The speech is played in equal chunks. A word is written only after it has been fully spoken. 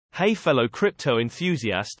Hey fellow crypto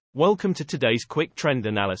enthusiast, welcome to today's quick trend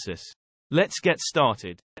analysis. Let's get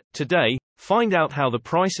started. Today, find out how the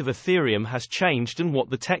price of Ethereum has changed and what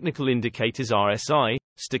the technical indicators RSI,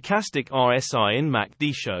 stochastic RSI and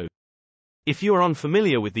MACD show. If you are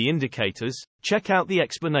unfamiliar with the indicators, check out the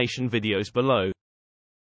explanation videos below.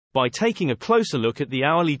 By taking a closer look at the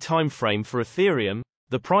hourly time frame for Ethereum,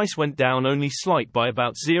 the price went down only slight by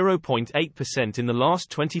about 0.8% in the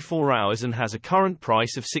last 24 hours and has a current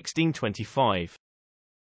price of $16.25.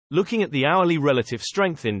 Looking at the hourly relative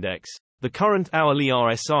strength index, the current hourly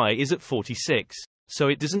RSI is at 46, so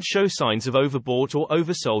it doesn't show signs of overbought or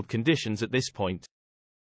oversold conditions at this point.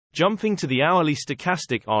 Jumping to the hourly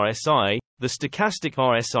stochastic RSI, the stochastic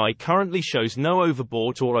RSI currently shows no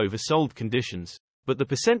overbought or oversold conditions, but the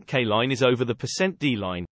 %K line is over the %D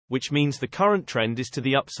line, which means the current trend is to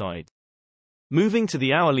the upside. Moving to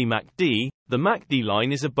the hourly MACD, the MACD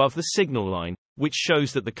line is above the signal line, which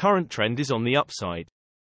shows that the current trend is on the upside.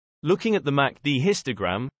 Looking at the MACD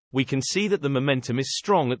histogram, we can see that the momentum is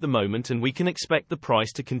strong at the moment and we can expect the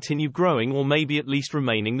price to continue growing or maybe at least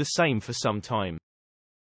remaining the same for some time.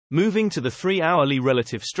 Moving to the 3-hourly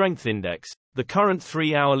relative strength index, the current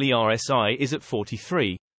 3-hourly RSI is at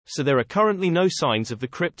 43, so there are currently no signs of the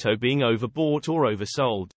crypto being overbought or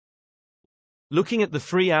oversold. Looking at the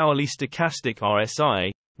 3-hourly stochastic RSI,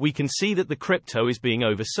 we can see that the crypto is being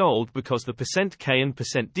oversold because the %K and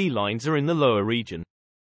 %D lines are in the lower region.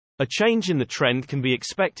 A change in the trend can be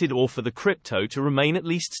expected or for the crypto to remain at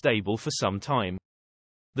least stable for some time.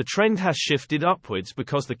 The trend has shifted upwards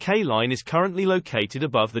because the K line is currently located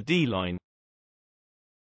above the D line.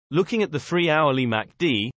 Looking at the 3-hourly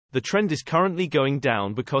MACD, the trend is currently going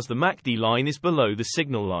down because the MACD line is below the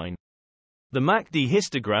signal line. The MACD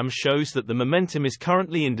histogram shows that the momentum is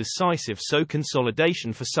currently indecisive, so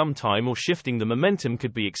consolidation for some time or shifting the momentum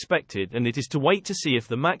could be expected, and it is to wait to see if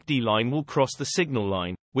the MACD line will cross the signal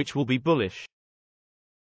line, which will be bullish.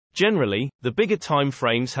 Generally, the bigger time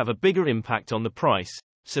frames have a bigger impact on the price,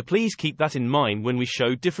 so please keep that in mind when we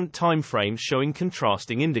show different time frames showing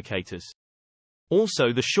contrasting indicators.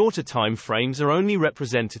 Also, the shorter time frames are only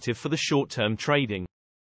representative for the short-term trading.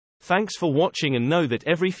 Thanks for watching, and know that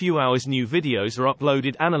every few hours new videos are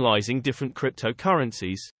uploaded analyzing different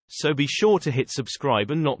cryptocurrencies, so be sure to hit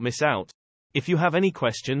subscribe and not miss out. If you have any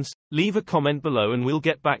questions, leave a comment below and we'll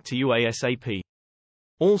get back to you ASAP.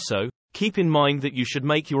 Also, keep in mind that you should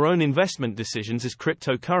make your own investment decisions, as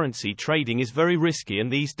cryptocurrency trading is very risky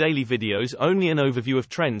and these daily videos only an overview of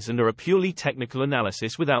trends and are a purely technical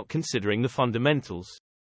analysis without considering the fundamentals.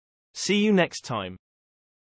 See you next time.